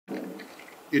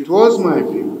It was my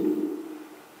view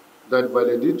that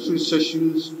valedictory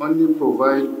sessions only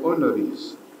provide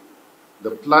honorees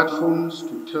the platforms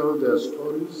to tell their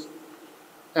stories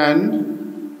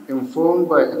and, informed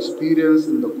by experience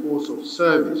in the course of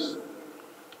service,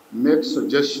 make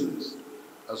suggestions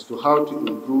as to how to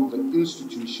improve the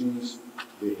institutions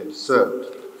they had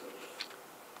served.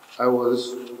 I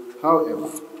was, however,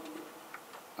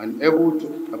 unable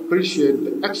to appreciate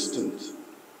the extent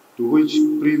to which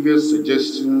previous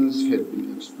suggestions had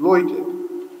been exploited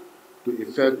to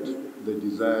effect the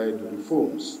desired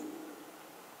reforms.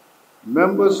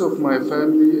 Members of my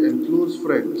family and close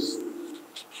friends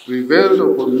prevailed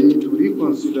upon me to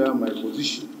reconsider my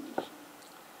position.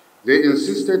 They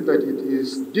insisted that it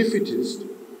is defeatist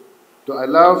to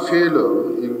allow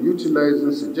failure in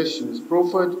utilizing suggestions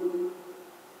proffered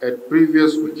at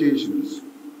previous occasions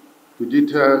to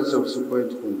deter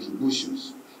subsequent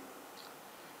contributions.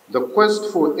 The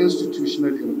quest for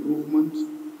institutional improvement,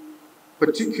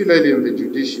 particularly in the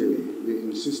judiciary, they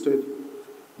insisted,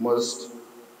 must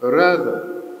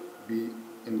rather be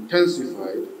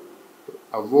intensified to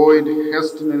avoid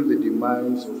hastening the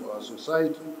demise of our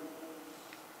society.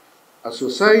 A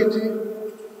society,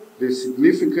 they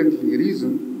significantly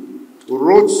reason,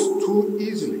 rots too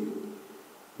easily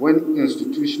when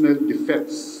institutional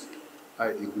defects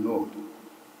are ignored.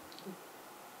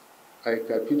 I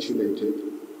capitulated,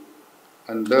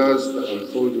 and thus the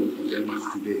unfolding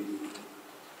events today.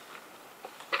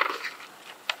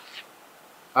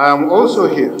 I am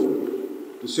also here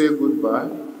to say goodbye,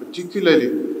 particularly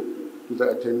to the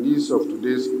attendees of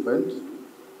today's event,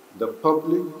 the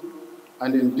public,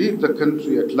 and indeed the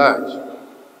country at large,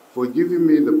 for giving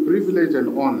me the privilege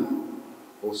and honor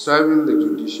of serving the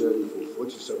judiciary for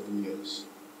 47 years.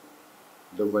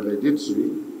 The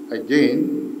valedictory,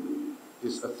 again,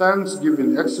 is a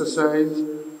thanksgiving exercise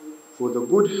for the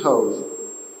good health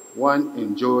one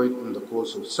enjoyed in the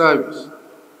course of service.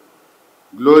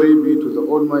 Glory be to the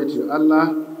Almighty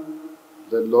Allah,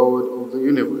 the Lord of the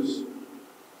universe.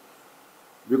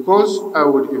 Because I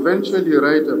would eventually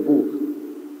write a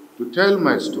book to tell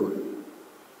my story,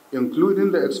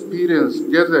 including the experience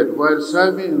gathered while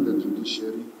serving in the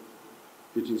judiciary,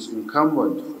 it is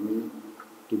incumbent for me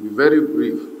to be very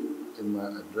brief in my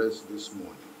address this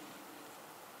morning.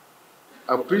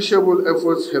 Appreciable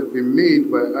efforts have been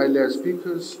made by earlier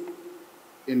speakers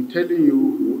in telling you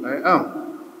who I am.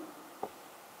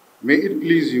 May it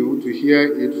please you to hear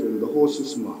it from the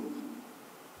horse's mouth.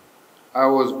 I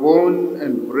was born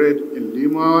and bred in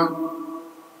Limawa,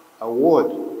 a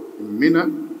ward in Mina,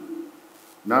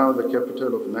 now the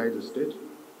capital of Niger State.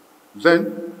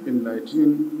 Then, in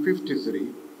 1953,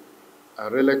 a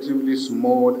relatively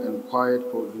small and quiet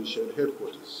provincial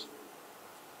headquarters.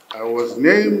 I was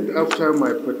named after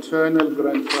my paternal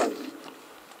grandfather,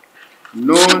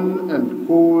 known and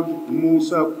called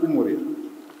Musa Kumuria.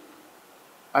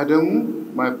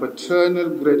 Adamu, my paternal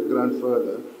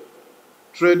great-grandfather,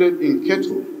 traded in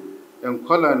cattle and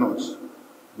kola nuts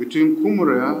between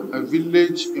Kumuria, a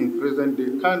village in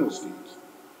present-day Kano State,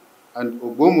 and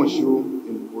Ogomosho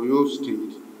in Oyo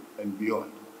State and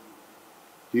beyond.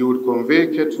 He would convey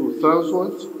cattle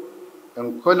southwards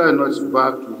and kola nuts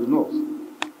back to the north.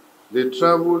 They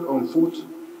traveled on foot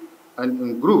and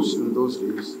in groups in those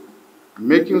days,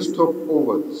 making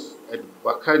stopovers at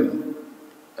Bakani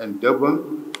and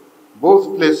Durban,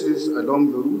 both places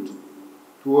along the route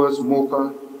towards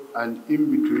Moka and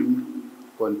in between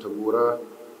Kwantagora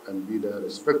and Bida,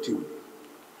 respectively.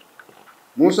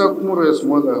 Musa Kumuria's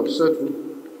mother,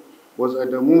 Hafsatu, was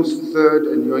Adamu's third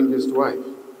and youngest wife.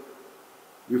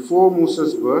 Before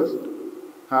Musa's birth,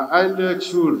 her elder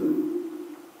children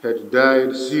had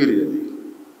died serially.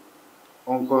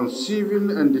 On conceiving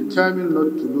and determined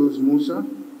not to lose Musa,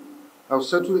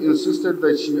 Hafsatu insisted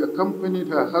that she accompanied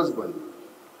her husband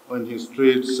on his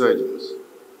trade surgeons.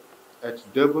 At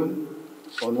Durban,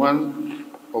 on one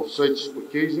of such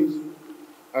occasions,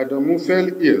 Adamu fell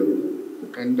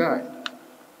ill and died.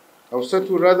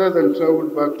 Hafsatu, rather than travel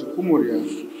back to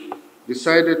Kumuria,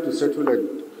 decided to settle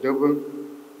at Durban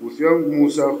with young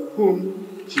Musa,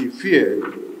 whom she feared,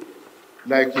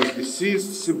 like his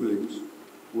deceased siblings,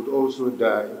 would also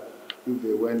die if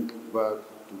they went back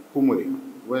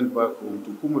home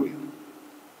to Kumuria.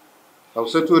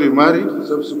 Hafsatu remarried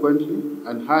subsequently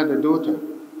and had a daughter,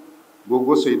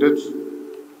 Gogo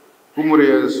Saidatu,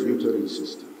 Kumuria's uterine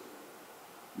sister.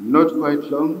 Not quite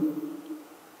long,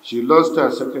 she lost her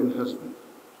second husband.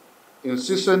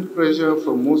 Incessant pressure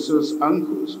from Musa's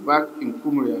uncles back in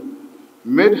Kumuria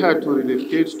made her to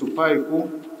relocate to Paiko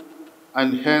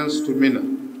and hence to Mina.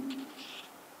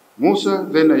 Musa,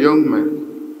 then a young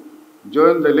man,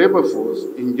 joined the labor force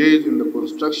engaged in the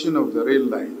construction of the rail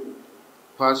line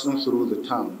passing through the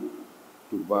town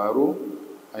to Baro,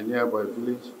 a nearby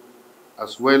village,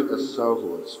 as well as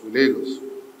southwards to Lagos.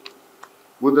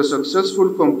 With the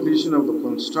successful completion of the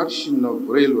construction of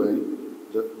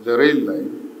the rail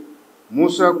line,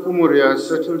 Musa Kumuria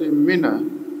settled in Mina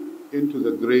into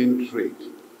the grain trade.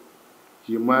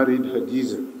 He married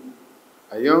Hadiza,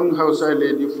 a young Hausa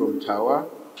lady from Tawa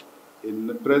in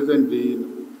the present-day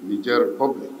Niger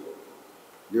Republic.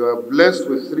 They were blessed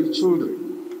with 3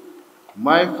 children.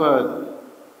 My father,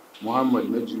 Muhammad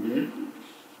Najmi,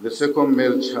 the second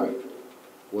male child,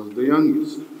 was the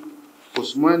youngest.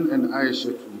 Usman and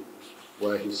Aisha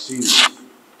were his seniors.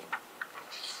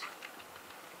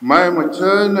 My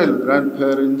maternal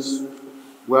grandparents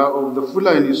were of the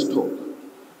Fulani stock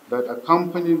that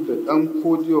accompanied the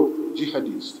Dankodio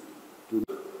jihadists to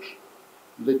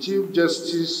the Chief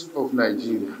Justice of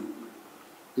Nigeria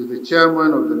is the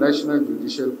chairman of the National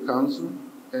Judicial Council,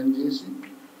 NJC,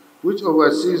 which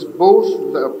oversees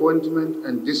both the appointment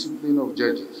and discipline of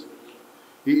judges.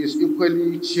 He is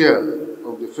equally chair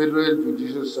of the Federal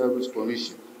Judicial Service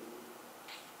Commission,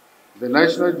 the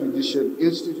National Judicial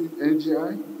Institute,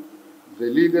 NJI, the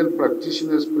Legal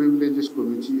Practitioners Privileges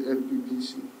Committee,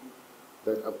 LPPC,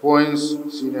 that appoints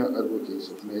senior advocates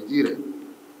of Nigeria.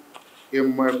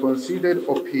 In my considered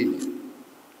opinion,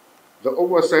 the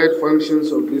oversight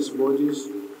functions of these bodies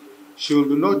should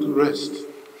not rest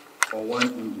on one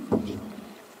individual.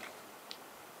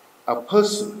 A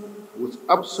person with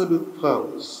absolute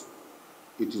powers,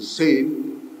 it is said,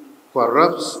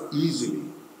 corrupts easily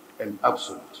and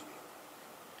absolutely.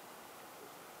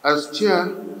 As chair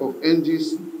of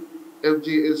NGC,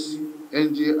 FGSC,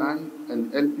 NJI,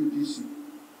 and LPPC,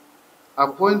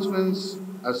 appointments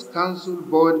as council,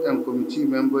 board, and committee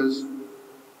members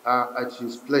are at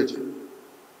his pleasure.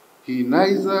 He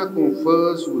neither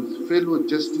confers with fellow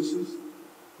justices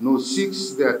nor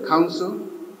seeks their counsel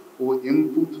or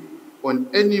input on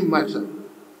any matter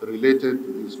related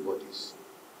to these bodies.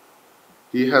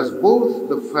 He has both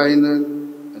the final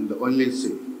and the only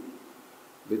say.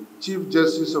 The Chief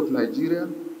Justice of Nigeria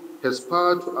has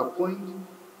power to appoint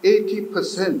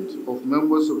 80% of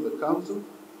members of the council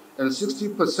and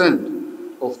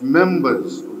 60% of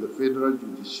members of the Federal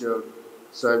Judicial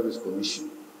Service Commission.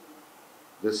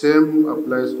 The same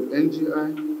applies to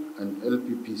NGI and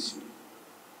LPPC.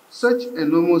 Such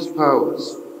enormous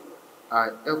powers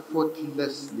are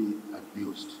effortlessly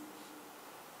abused.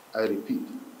 I repeat,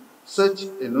 such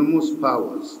enormous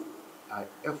powers are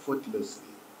effortlessly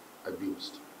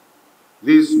abused.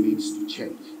 This needs to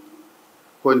change.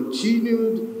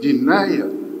 Continued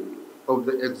denial of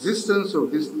the existence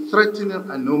of this threatening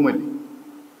anomaly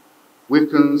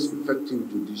weakens effective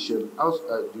judicial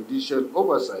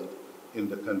oversight in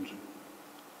the country.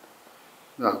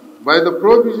 Now, by the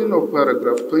provision of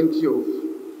paragraph 20 of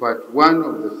part 1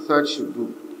 of the 3rd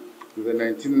schedule to the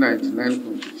 1999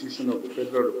 Constitution of the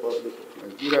Federal Republic of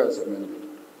Nigeria as amended,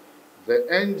 the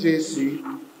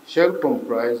NJC shall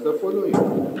comprise the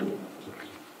following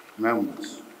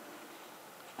members: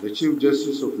 the Chief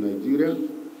Justice of Nigeria,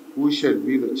 who shall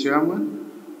be the chairman;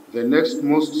 the next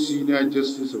most senior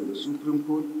justice of the Supreme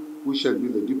Court, who shall be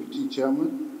the deputy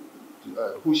chairman,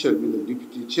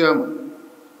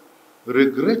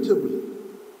 Regrettably,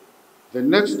 the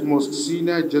next most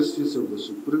senior justice of the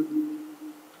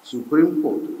Supreme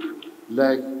Court,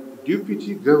 like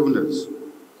deputy governors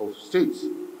of states,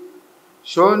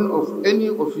 shorn of any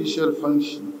official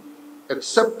function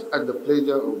except at the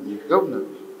pleasure of the governor,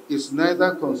 is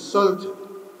neither consulted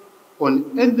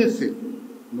on anything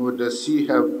nor does he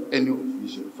have any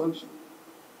official function.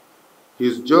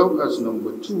 His job as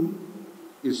number 2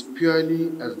 is purely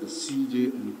as the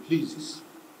CJ and pleases.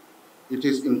 It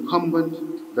is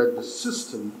incumbent that the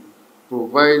system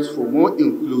provides for more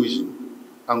inclusion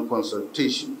and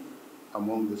consultation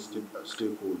among the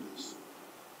stakeholders.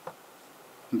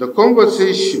 The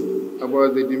conversation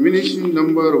about the diminishing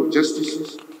number of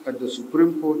justices at the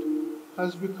Supreme Court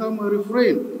has become a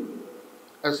refrain.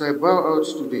 As I bow out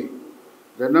today,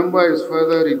 the number is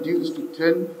further reduced to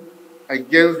 10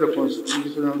 against the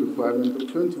constitutional requirement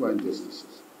of 21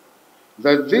 justices.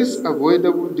 That this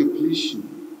avoidable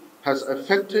depletion has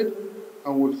affected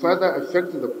and will further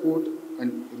affect the court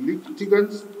and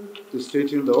litigants is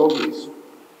stating the obvious.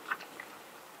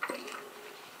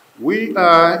 We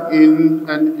are in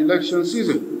an election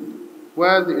season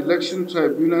where the election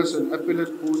tribunals and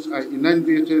appellate courts are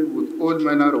inundated with all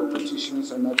manner of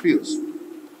petitions and appeals.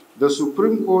 The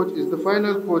Supreme Court is the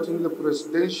final court in the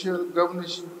presidential,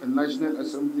 governorship, and National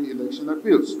Assembly election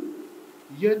appeals.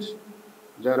 Yet,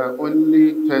 there are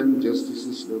only 10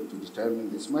 justices left to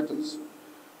determine these matters.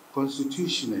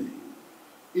 Constitutionally,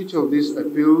 each of these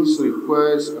appeals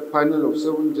requires a panel of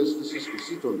 7 justices to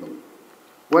sit on them.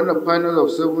 When a panel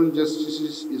of 7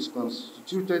 justices is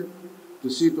constituted to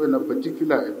sit on a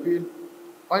particular appeal,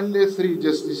 only 3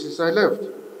 justices are left.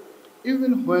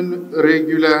 Even when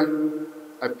regular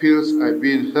appeals are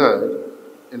being heard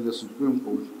in the Supreme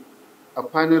Court, a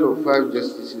panel of 5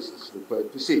 justices is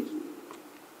required to sit.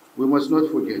 We must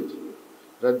not forget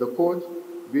that the court,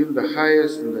 being the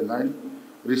highest in the land,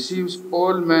 receives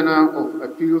all manner of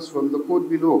appeals from the court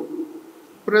below.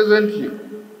 Presently,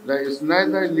 there is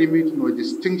neither limit nor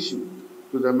distinction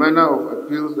to the manner of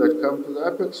appeals that come to the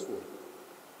apex court.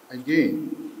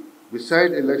 Again,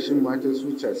 beside election matters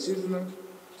which are seasonal,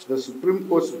 the Supreme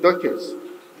Court's dockets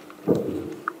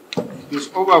is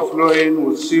overflowing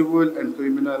with civil and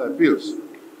criminal appeals,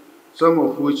 some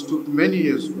of which took many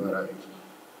years to arrive.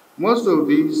 Most of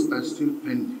these are still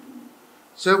pending.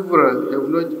 Several have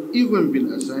not even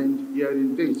been assigned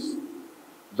hearing dates.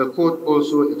 The court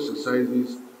also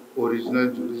exercises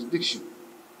original jurisdiction.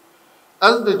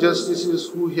 As the justices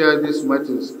who hear these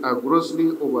matters are grossly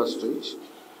overstretched,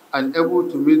 unable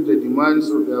to meet the demands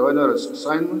of their onerous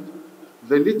assignment,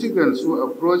 the litigants who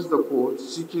approach the court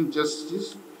seeking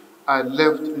justice are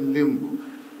left in limbo,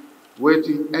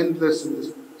 waiting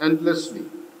endlessly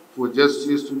for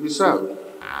justice to be served.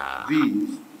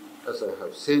 These, as I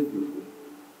have said before,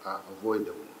 are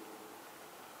avoidable.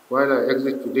 While I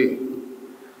exit today,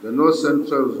 the North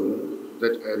Central Zone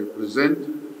that I represent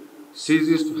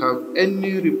ceases to have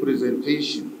any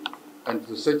representation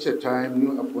until such a time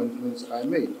new appointments are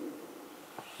made.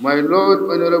 My Lord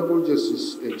Honorable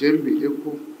Justice Ejembi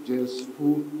Eko,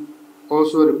 who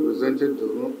also represented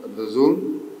the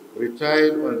zone,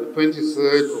 retired on the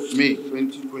 23rd of May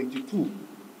 2022.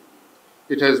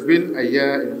 It has been a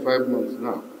year and 5 months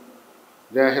now.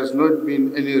 There has not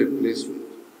been any replacement.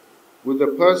 With the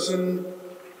person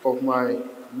of my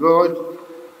Lord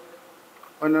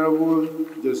Honorable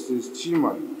Justice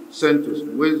Chima Santos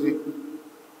Mweze,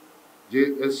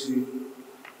 JSC,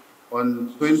 on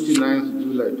 29th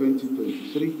July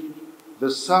 2023,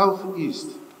 the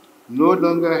Southeast no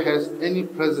longer has any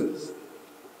presence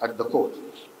at the court.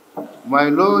 My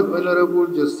Lord Honorable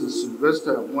Justice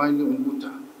Sylvester Mwani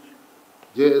Mbuta,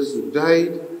 JSC,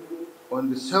 died on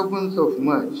the 7th of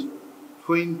March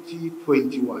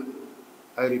 2021.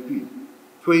 I repeat,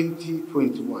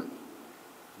 2021.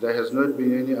 There has not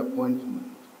been any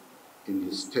appointment in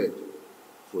his stead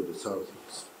for the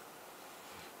Southeast.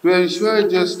 To ensure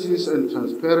justice and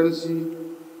transparency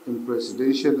in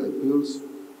presidential appeals,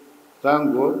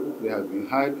 thank God they have been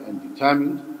heard and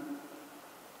determined.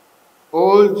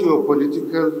 All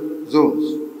geopolitical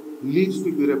zones need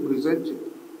to be represented.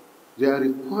 They are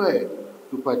required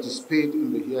to participate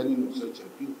in the hearing of such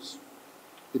appeals.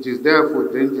 It is therefore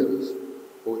dangerous,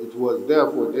 or it was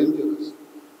therefore dangerous,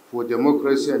 for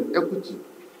democracy and equity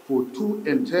for 2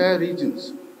 entire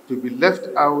regions to be left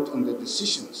out in the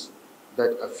decisions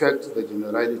that affect the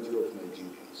generality of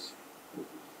Nigerians.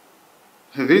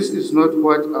 This is not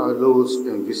what our laws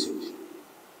envisage.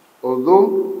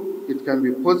 Although it can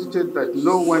be posited that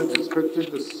no one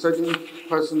expected the sudden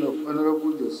passing of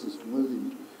Honorable Justice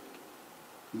Mwezi,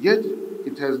 yet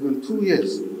it has been 2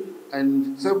 years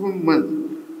and 7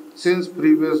 months since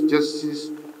previous justice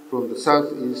from the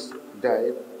Southeast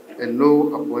died and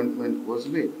no appointment was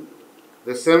made.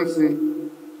 The same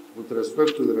thing with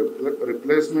respect to the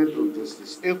replacement of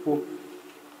Justice Eko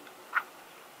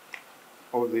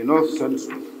of the North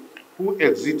Central, who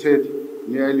exited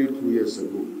nearly 2 years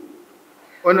ago.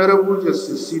 Honorable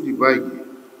Justice Sidi Bagi,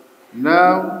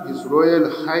 now His Royal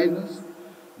Highness,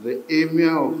 the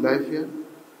Emir of Lafia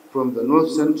from the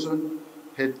North Central,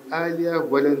 had earlier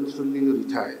voluntarily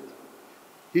retired.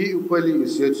 He equally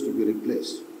is yet to be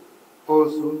replaced.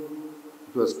 Also,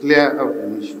 it was clear of the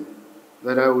mission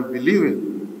that I will be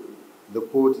leaving the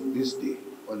court this day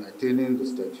on attaining the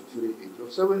statutory age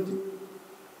of 70.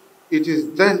 It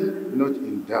is then not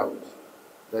in doubt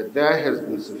that there has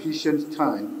been sufficient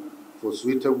time for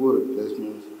suitable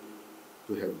replacements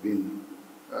to have been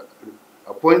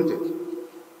appointed.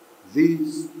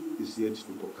 This is yet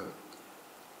to occur.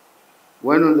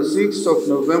 When on the 6th of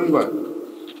November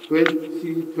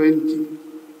 2020,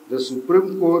 the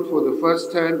Supreme Court, for the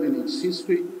first time in its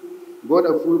history, got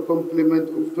a full complement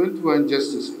of 21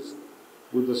 justices,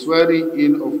 with the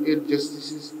swearing-in of 8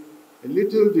 justices,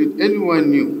 little did anyone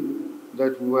knew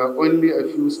that we were only a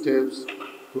few steps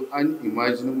to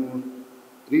unimaginable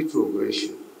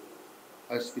retrogression.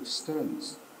 As it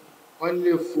stands,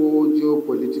 only 4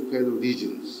 geopolitical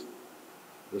regions,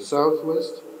 the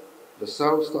Southwest, the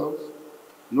South-South,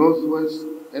 Northwest,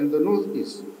 and the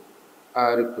Northeast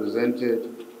are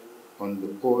represented on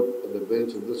the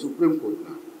bench of the Supreme Court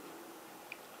now.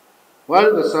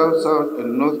 While the South, South,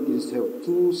 and Northeast have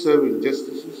two serving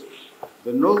justices,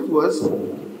 the Northwest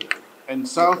and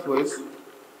Southwest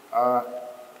are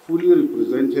fully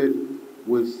represented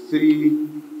with 3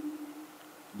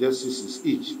 justices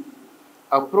each.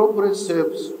 Appropriate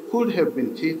steps could have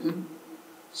been taken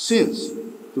since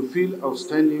to fill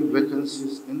outstanding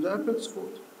vacancies in the Apex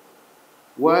Court.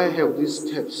 Why have these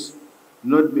steps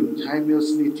not been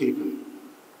timeously taken?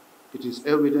 It is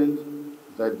evident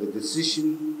that the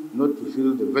decision not to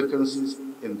fill the vacancies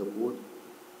in the court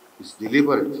is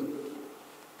deliberate.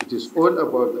 It is all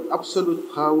about the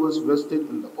absolute powers vested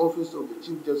in the office of the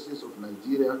Chief Justice of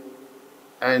Nigeria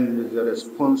and the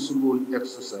responsible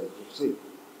exercise of same.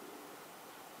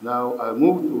 Now I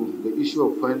move to the issue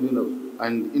of funding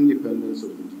and independence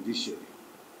of the judiciary.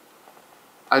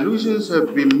 Allusions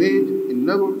have been made in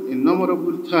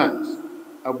innumerable times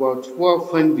about poor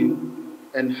funding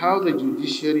and how the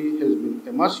judiciary has been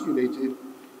emasculated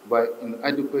by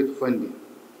inadequate funding.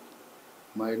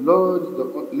 My Lord, the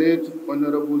late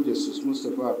Honorable Justice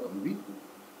Mustafa Akambi,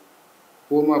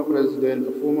 former president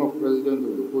of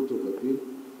the Court of Appeal,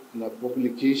 in a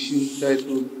publication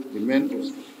titled The Men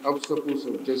Obstacles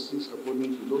of Justice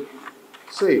According to Law,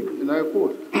 said, and I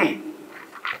quote,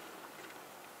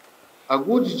 "A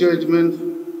good judgment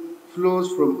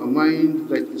flows from a mind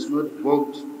that is not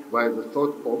bogged by the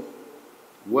thought of,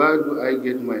 where do I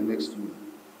get my next meal?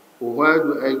 Or where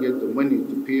do I get the money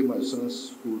to pay my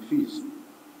son's school fees?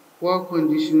 Poor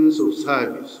conditions of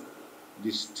service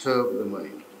disturb the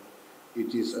mind.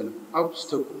 It is an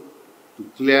obstacle to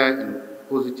clear and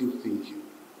positive thinking.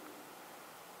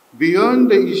 Beyond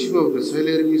the issue of the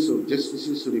salaries of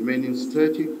justices remaining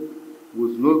static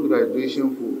with no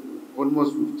graduation for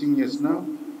almost 15 years now,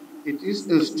 it is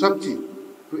instructive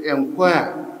to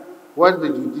inquire what the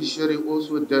judiciary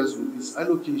also does with its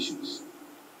allocations.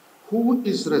 Who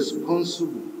is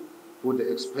responsible for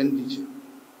the expenditure?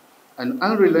 An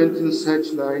unrelenting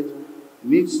searchlight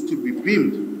needs to be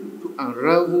beamed to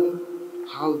unravel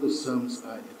how the sums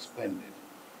are expended.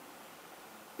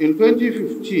 In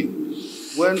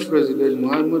 2015, when President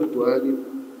Muhammad Buhari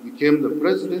became the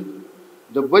president,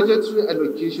 the budgetary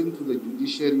allocation to the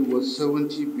judiciary was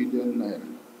 70 billion naira.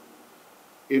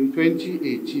 In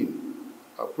 2018,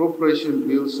 appropriation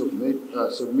bills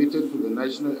submitted to the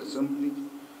National Assembly,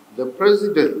 the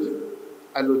president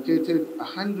allocated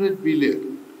 100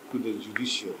 billion to the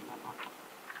judiciary.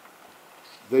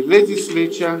 The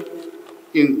legislature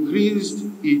increased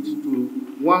it to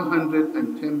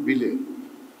 110 billion,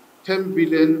 10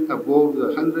 billion above the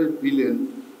 100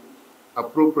 billion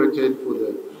appropriated for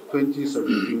the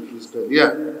 2017 fiscal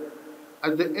year.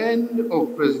 At the end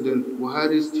of President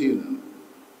Buhari's tenure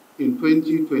in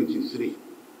 2023,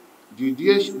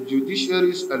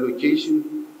 judiciary's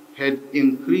allocation had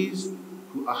increased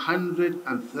to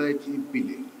 130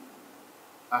 billion.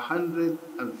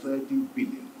 130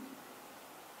 billion.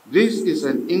 This is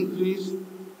an increase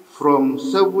from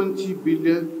 70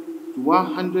 billion to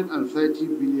 130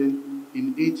 billion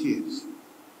in 8 years.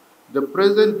 The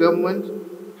present government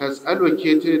has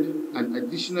allocated an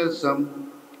additional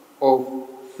sum of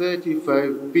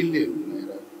 35 billion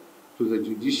naira to the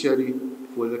judiciary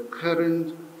for the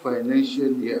current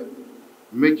financial year,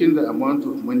 making the amount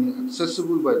of money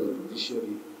accessible by the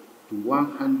judiciary to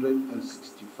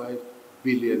 165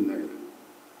 billion naira.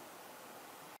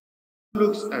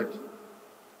 Looks at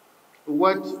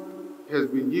what has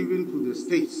been given to the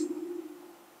states.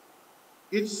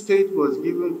 Each state was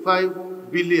given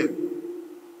 5 billion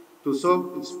to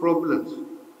solve its problems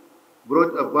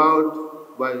brought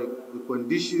about by the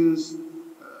conditions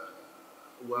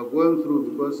we are going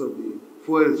through because of the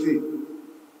fuel thing.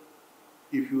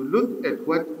 If you look at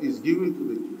what is given to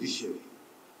the judiciary,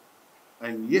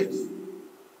 and yet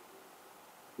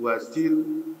we are still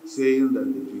saying that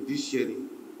the judiciary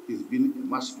is being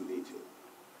emasculated,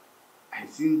 I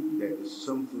think there is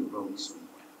something wrong somewhere.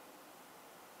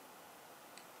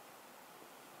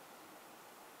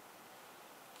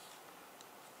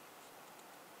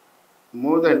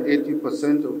 More than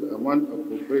 80% of the amount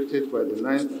appropriated by the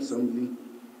Ninth Assembly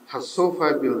has so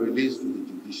far been released to the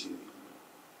judiciary.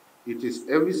 It is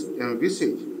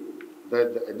envisaged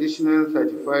that the additional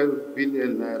 35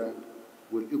 billion naira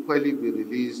will equally be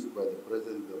released by the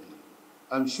present government.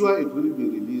 I'm sure it will be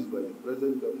released by the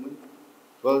present government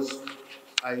because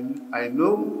I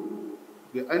know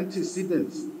the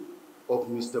antecedents of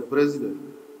Mr. President.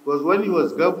 Because when he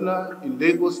was governor in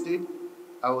Lagos State,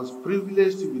 I was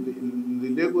privileged to be in the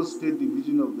Lagos State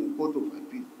Division of the Court of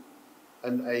Appeal.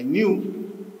 And I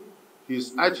knew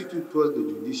his attitude towards the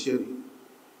judiciary,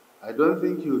 I don't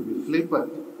think he will be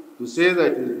flippant to say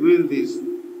that he's doing this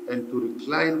and to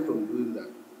recline from doing that.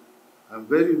 I'm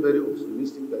very, very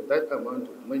optimistic that that amount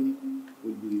of money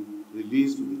will be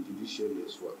released to the judiciary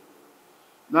as well.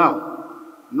 Now,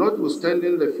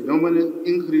 notwithstanding the phenomenal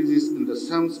increases in the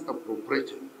sums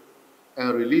appropriated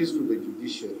and released to the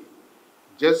judiciary,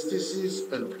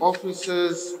 justices and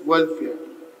officers' welfare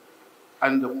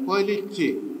and the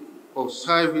quality of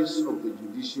service of the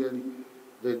judiciary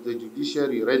that the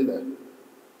judiciary rendered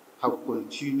have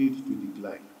continued to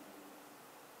decline.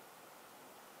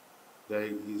 There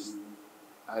is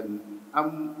a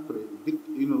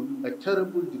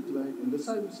terrible decline in the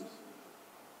services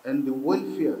and the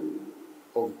welfare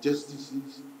of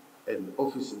justices and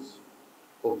officers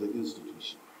of the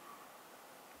institution.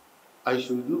 I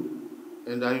should know,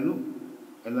 and I know,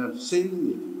 and I'm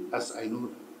saying it as I know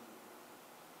it.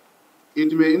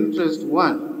 It may interest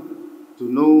one to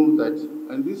know that,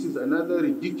 and this is another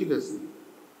ridiculous thing,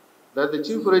 that the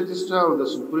Chief Registrar of the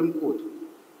Supreme Court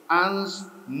earns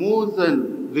more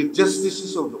than the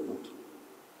justices of the court.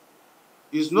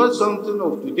 It's not something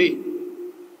of today.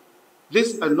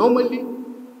 This anomaly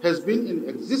has been in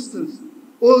existence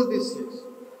all these years.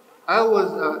 I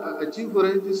was a Chief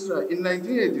Registrar in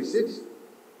 1986.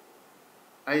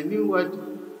 I knew what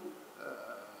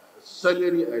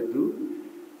salary I do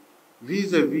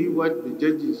vis-a-vis what the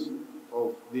judges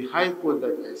of the High Court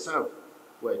that I serve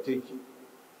were taking.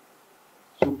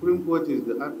 Supreme Court is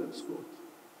the apex court.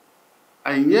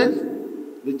 And yet,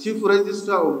 the Chief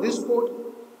Registrar of this court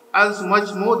earns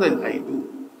much more than I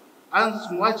do, earns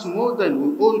much more than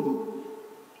we all do.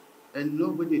 And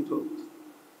nobody talked.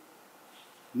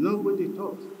 Nobody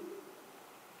talked.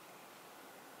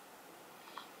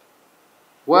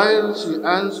 While she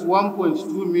earns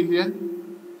 1.2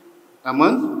 million a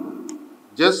month,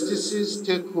 justices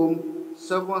take home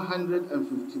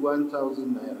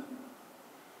 751,000 naira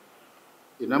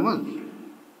in a month.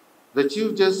 The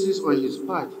Chief Justice, on his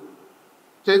part,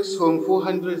 takes home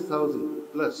 400,000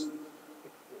 plus.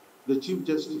 The Chief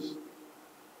Justice.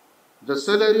 The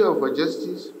salary of a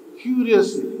justice,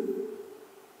 curiously,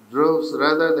 drops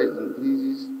rather than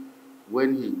increases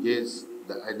when he gets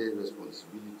the added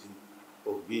responsibility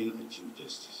of being a Chief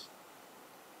Justice.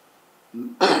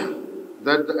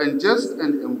 That the unjust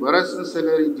and embarrassing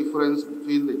salary difference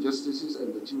between the justices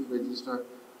and the Chief Registrar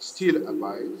still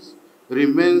abides,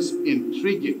 remains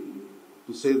intriguing,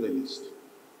 to say the least.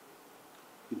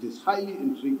 It is highly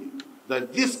intriguing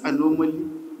that this anomaly,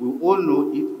 we all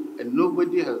know it, and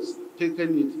nobody has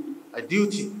taken it a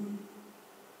duty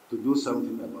to do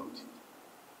something about it.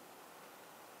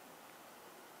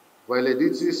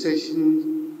 Valedictory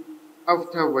session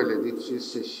after valedictory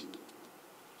session,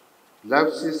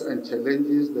 lapses and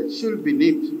challenges that should be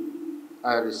nipped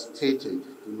are stated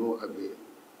to no avail.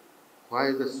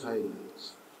 Why the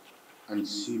silence and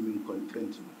seeming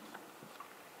contentment?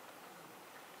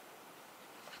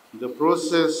 The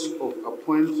process of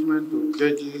appointment of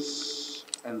judges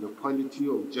and the quality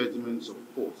of judgments of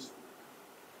courts.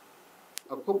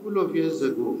 A couple of years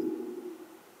ago,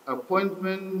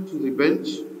 appointment to the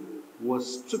bench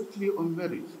was strictly on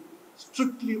merit,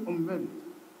 strictly on merit.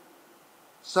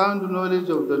 Sound knowledge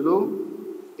of the law,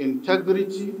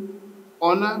 integrity,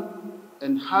 honor,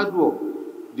 and hard work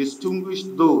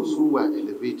distinguished those who were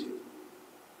elevated.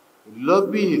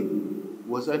 Lobbying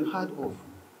was unheard of.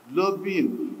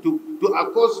 Lobbying to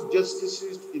accost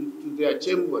justices into their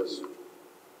chambers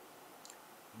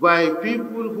by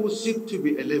people who seek to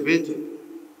be elevated,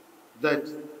 that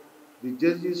the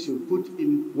judges should put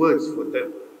in words for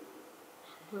them,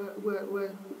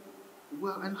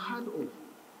 were unheard of.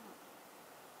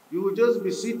 You will just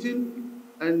be sitting,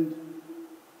 and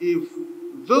if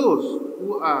those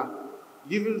who are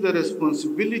given the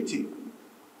responsibility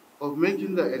of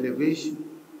making the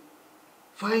elevation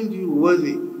find you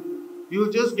worthy, you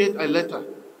will just get a letter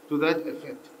to that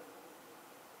effect.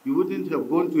 You wouldn't have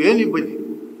gone to anybody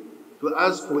to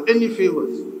ask for any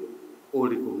favors or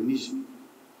recognition.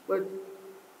 But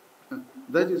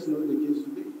that is not the case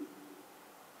today,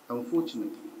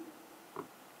 unfortunately.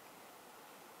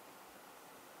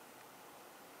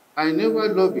 I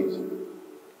never lobbied,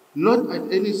 not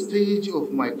at any stage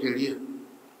of my career,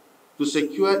 to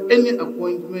secure any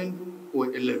appointment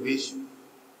or elevation.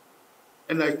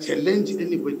 And I challenge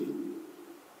anybody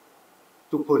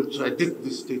to contradict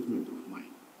this statement of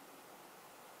mine.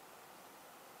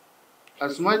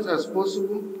 As much as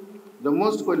possible, the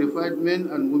most qualified men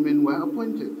and women were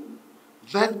appointed.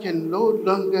 That can no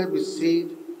longer be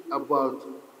said about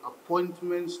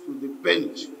appointments to the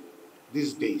bench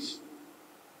these days.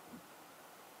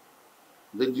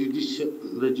 The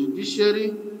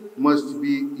judiciary must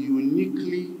be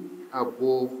uniquely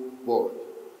above board.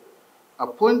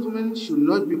 Appointments should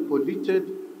not be polluted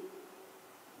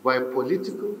by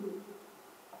political,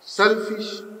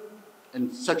 selfish,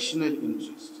 and sectional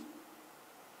interest.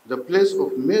 The place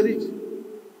of merit,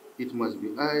 it must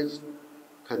be urged,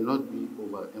 cannot be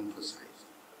overemphasized.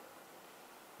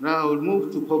 Now I will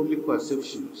move to public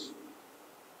perceptions.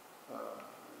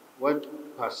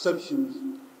 What perceptions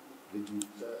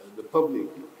the public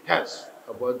has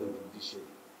about the judiciary.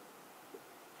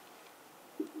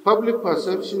 Public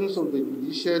perceptions of the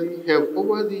judiciary have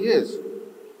over the years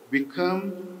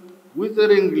become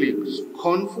witheringly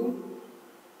scornful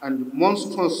and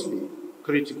monstrously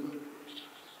critical.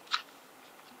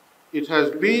 It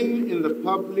has been in the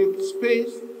public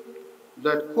space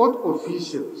that court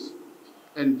officials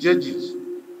and judges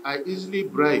are easily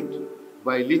bribed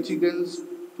by litigants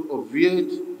to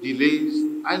obviate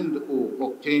delays and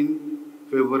or obtain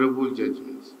favorable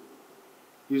judgments.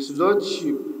 His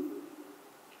Lordship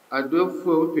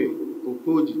Adolfo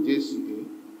Okoji JCA,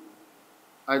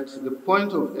 at the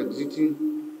point of exiting,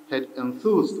 had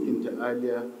enthused inter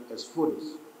alia as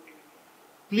follows.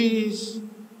 Please,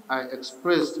 I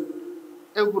expressed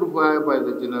everywhere by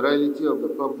the generality of the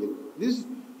public.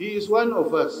 He is one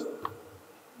of us.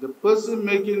 The person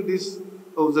making this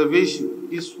observation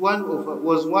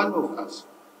was one of us.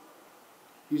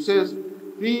 He says,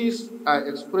 please, I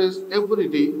express every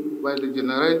day by the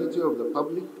generality of the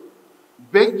public,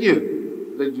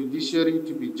 begging the judiciary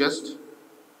to be just,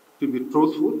 to be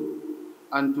truthful,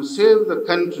 and to save the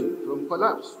country from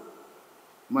collapse.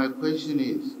 My question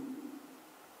is,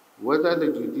 whether the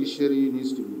judiciary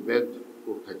needs to be begged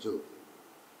or cajoled.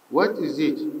 What is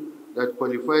it that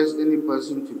qualifies any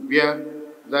person to bear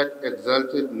that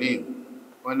exalted name,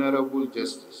 Honorable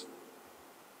Justice?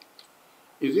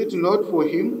 Is it not for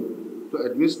him to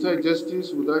administer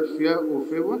justice without fear or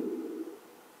favor?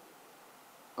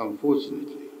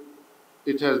 Unfortunately,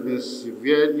 it has been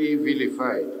severely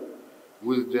vilified,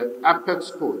 with the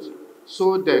apex court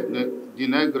so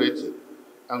denigrated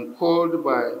and called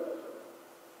by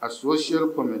a social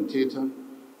commentator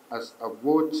as a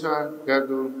voter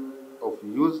gaggle of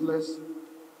useless,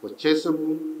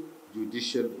 purchasable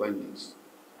judicial bandits.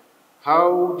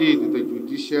 How did the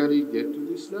judiciary get to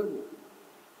this level?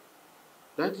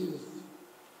 That is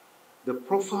the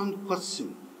profound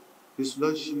question His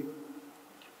Lordship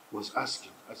was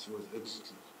asking as he was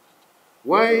exiting.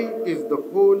 Why is the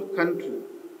whole country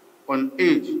on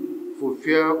edge for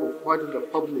fear of what the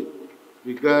public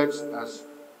regards as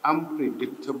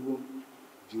unpredictable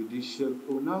judicial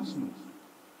pronouncements?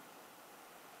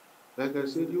 Like I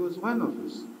said, he was one of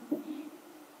us.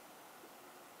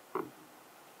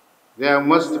 There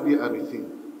must be a rethink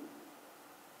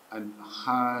and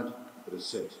hard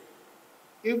reset.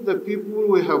 If the people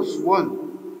we have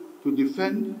sworn to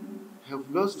defend have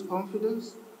lost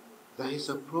confidence, there is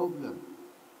a problem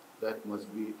that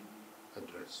must be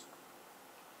addressed.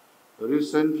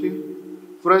 Recently,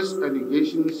 fresh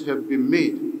allegations have been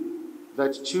made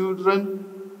that children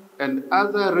and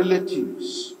other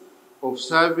relatives of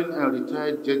serving and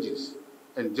retired judges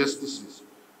and justices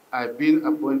are being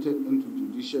appointed into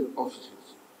judicial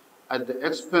offices at the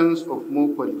expense of more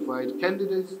qualified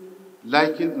candidates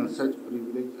lacking in such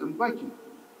privilege and backing.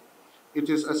 It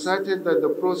is asserted that the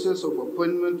process of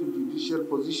appointment to judicial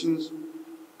positions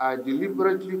are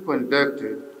deliberately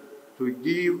conducted to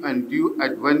give undue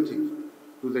advantage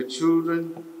to the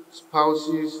children,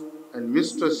 spouses, and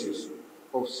mistresses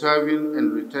of serving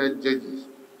and retired judges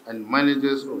and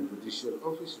managers of judicial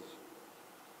offices.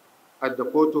 At the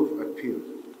Court of Appeal,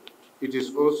 it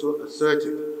is also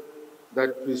asserted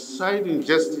that presiding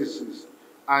justices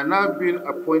are now being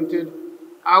appointed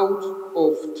out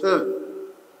of turn.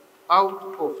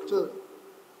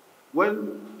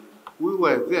 When we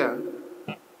were there,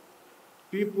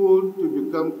 people to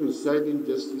become presiding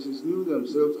justices knew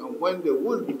themselves and when they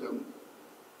would become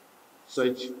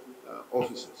such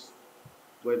officers.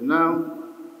 But now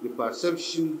the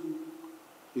perception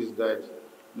is that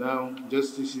now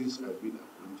justices have been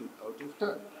appointed out of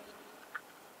turn.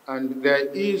 And there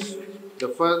is the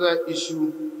further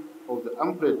issue of the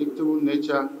unpredictable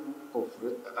nature of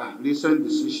recent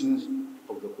decisions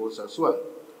of the courts as well.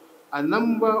 A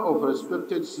number of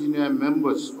respected senior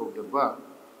members of the bar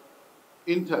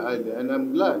inter alia, and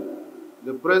I'm glad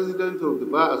the president of the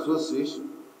Bar Association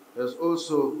has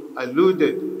also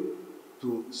alluded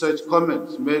to such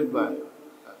comments made by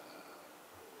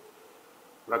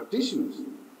practitioners.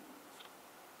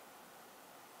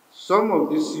 Some of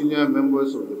these senior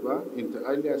members of the bar inter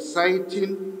alia,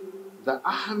 citing the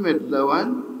Ahmed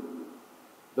Lawan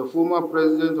the former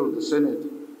president of the Senate,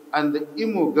 and the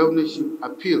Imo governorship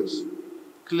appeals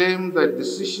claim that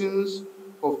decisions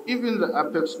of even the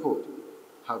apex court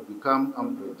have become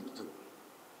unpredictable.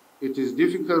 It is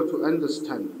difficult to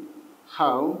understand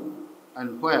how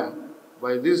and where,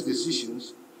 by these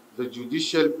decisions, the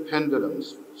judicial pendulum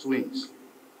swings.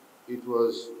 It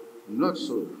was not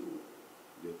so before,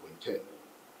 they contend.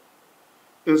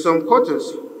 In some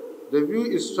quarters, the view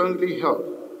is strongly held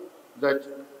that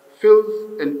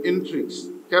filth and intrigues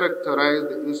characterize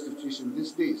the institution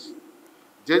these days.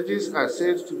 Judges are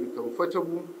said to be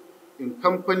comfortable in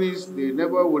companies they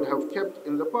never would have kept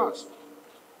in the past.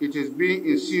 It is being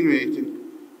insinuated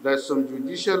that some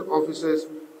judicial officers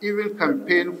even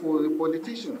campaign for the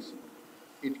politicians.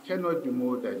 It cannot be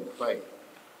more than fine.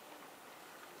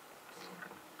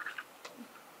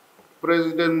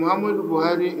 President Muhammadu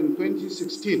Buhari in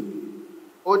 2016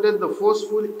 ordered the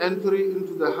forceful entry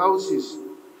into the houses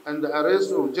and the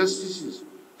arrest of justices,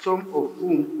 some of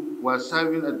whom were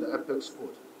serving at the apex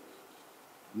court.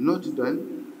 Not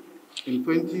done, in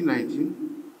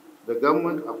 2019, the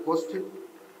government appointed,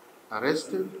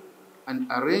 arrested, and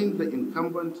arraigned the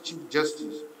incumbent Chief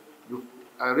Justice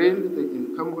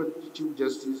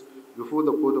before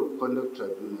the Code of Conduct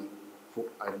Tribunal for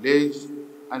alleged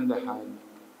underhand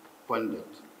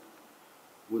conduct.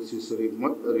 With his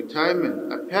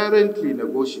retirement apparently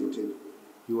negotiated,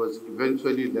 he was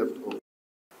eventually left off.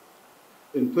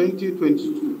 In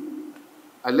 2022,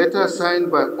 a letter signed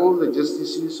by all the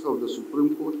justices of the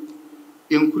Supreme Court,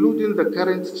 including the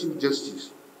current Chief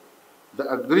Justice, the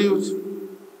aggrieved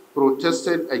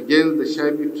protested against the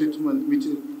shabby treatment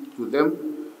meted to them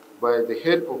by the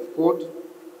head of court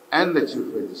and the Chief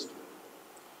Registrar.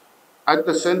 At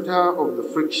the center of the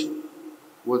friction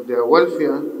was their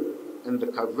welfare and the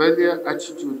cavalier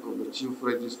attitude of the Chief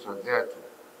Registrar thereto.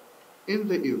 In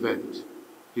the event,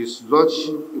 His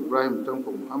Lordship Ibrahim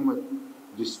Tanko Muhammad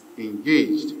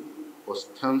disengaged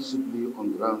ostensibly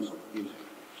on grounds of ill health.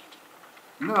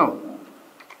 Now,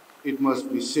 it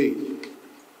must be said,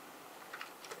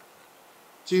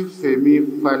 Chief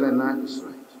Femi Falana is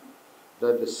right,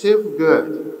 that the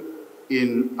safeguard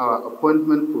in our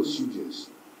appointment procedures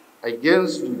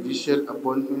against judicial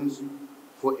appointments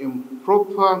for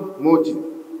improper motive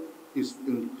is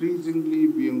increasingly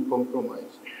being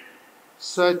compromised.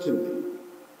 Certainly,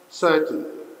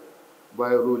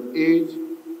 by Rule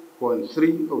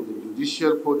 8.3 of the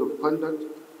Judicial Code of Conduct,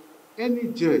 any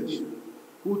judge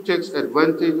who takes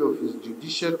advantage of his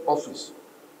judicial office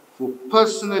for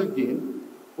personal gain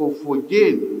or for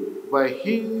gain by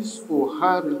his or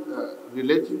her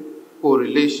relative or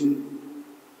relation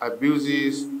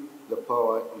abuses the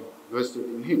power invested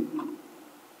in him.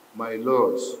 My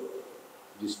lords,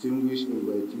 distinguished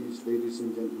invitees, ladies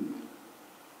and gentlemen,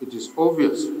 it is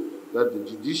obvious that the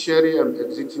judiciary I'm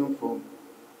exiting from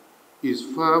is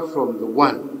far from the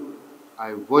one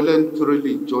I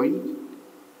voluntarily joined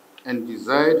and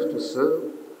desired to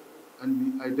serve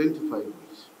and be identified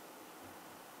with.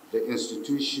 The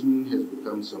institution has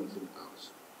become something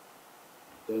else.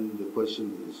 Then the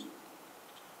question is,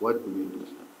 what do we do?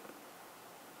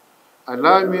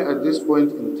 Allow me at this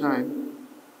point in time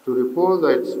to recall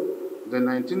that the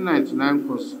 1999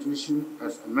 Constitution,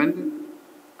 as amended,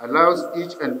 allows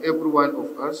each and every one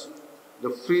of us the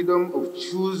freedom of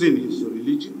choosing his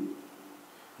religion,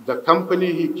 the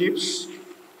company he keeps,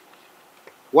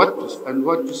 what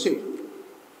to say.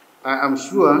 I am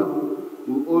sure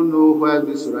we all know where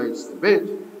this rights abet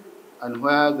and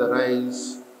where the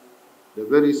rights the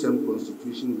very same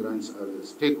Constitution grants us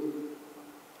as stakeholders.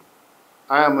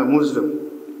 I am a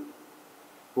Muslim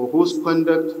for whose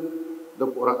conduct the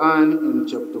Quran in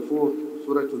chapter 4,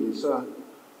 Surah An-Nisa,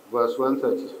 verse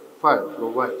 135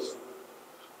 provides,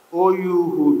 O you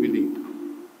who believe,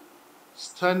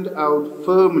 stand out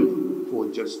firmly for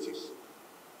justice.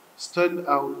 Stand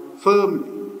out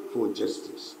firmly for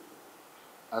justice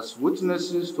as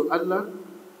witnesses to Allah,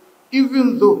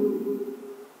 even though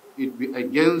it be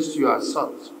against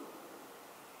yourselves,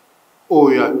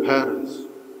 or your parents,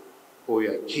 or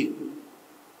your kin.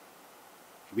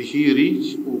 Be he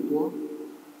rich or poor,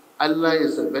 Allah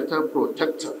is a better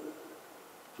protector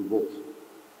to both.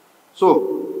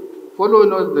 So, follow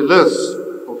not the lust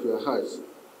of your hearts,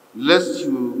 lest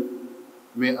you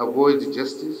may avoid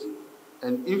justice,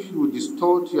 and if you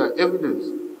distort your evidence,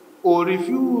 or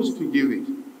refuse to give it,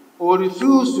 or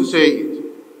refuse to say it,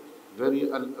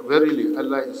 verily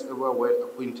Allah is ever well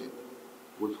acquainted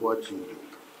with what you do.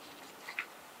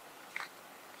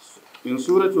 In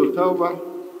Surah Al-Tawbah,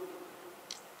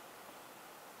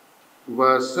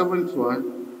 verse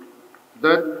 71,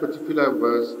 that particular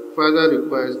verse further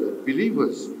requires that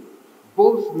believers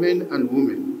both men and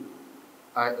women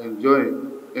are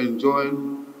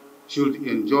should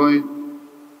enjoy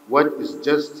what is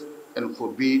just and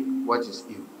forbid what is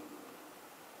evil.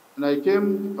 And I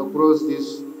came across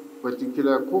this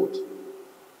particular quote,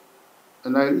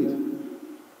 and I read,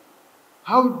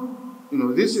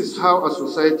 this is how a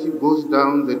society goes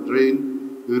down the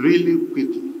drain really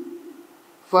quickly.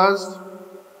 First,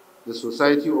 the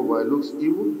society overlooks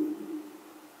evil,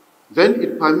 then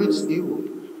it permits evil,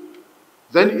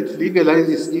 then it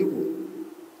legalizes evil,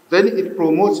 then it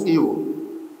promotes evil,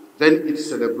 then it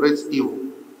celebrates evil,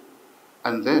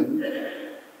 and then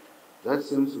that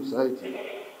same society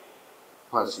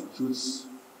persecutes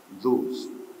those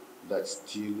that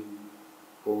still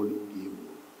call evil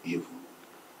evil.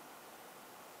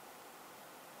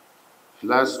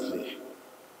 Lastly,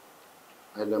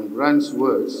 Adam Grant's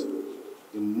words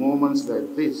in moments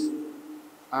like this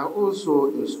are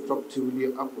also instructively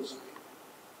apposite.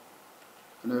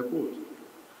 And I quote,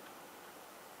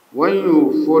 when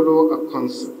you follow a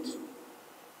concept,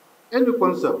 any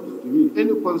concept,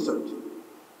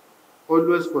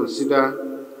 always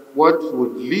consider what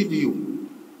would lead you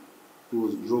to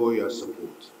withdraw your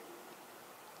support.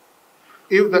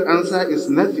 If the answer is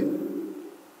nothing,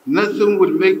 nothing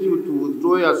will make you to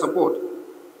withdraw your support,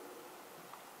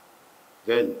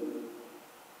 then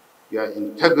your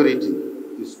integrity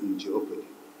is in jeopardy.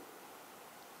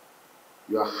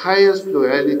 Your highest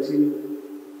loyalty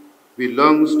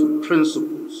belongs to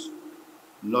principles,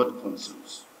 not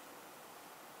concepts.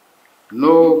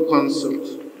 No concept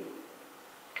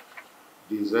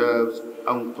deserves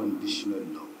unconditional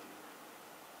love.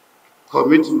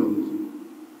 Commitment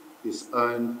is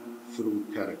earned through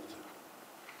character.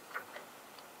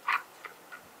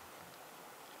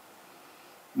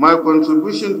 My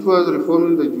contribution towards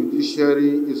reforming the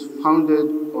judiciary is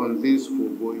founded on these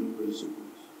foregoing principles.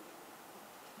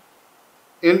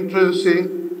 Intrinsic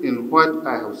in what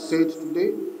I have said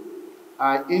today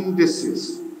are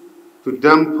indices to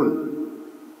dampen,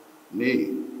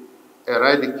 nay,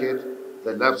 eradicate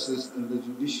the lapses in the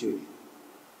judiciary.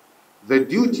 The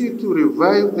duty to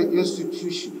revive the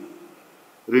institution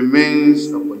remains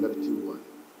a collective one.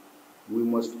 We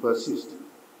must persist.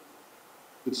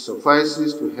 It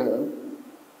suffices to have,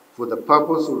 for the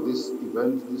purpose of this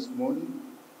event this morning,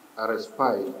 a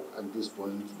respite at this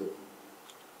point today.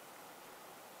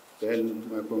 Then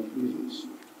my conclusions.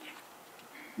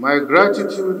 My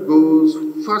gratitude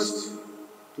goes first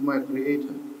to my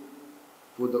Creator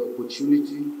for the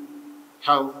opportunity,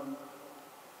 health,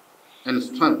 and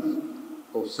strength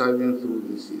of serving through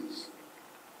these years.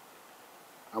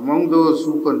 Among those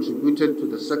who contributed to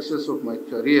the success of my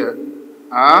career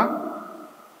are,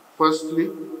 firstly,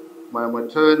 my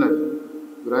maternal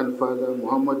grandfather,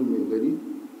 Muhammad Megari,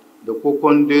 the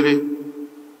Kokondere,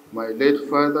 my late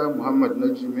father, Muhammad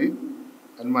Najime,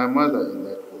 and my mother in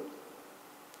that court.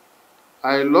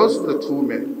 I lost the two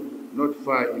men not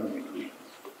far in between,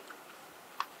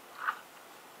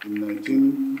 in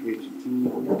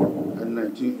 1982 and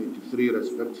 1983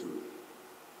 respectively.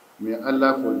 May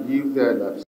Allah forgive their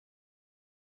lapses.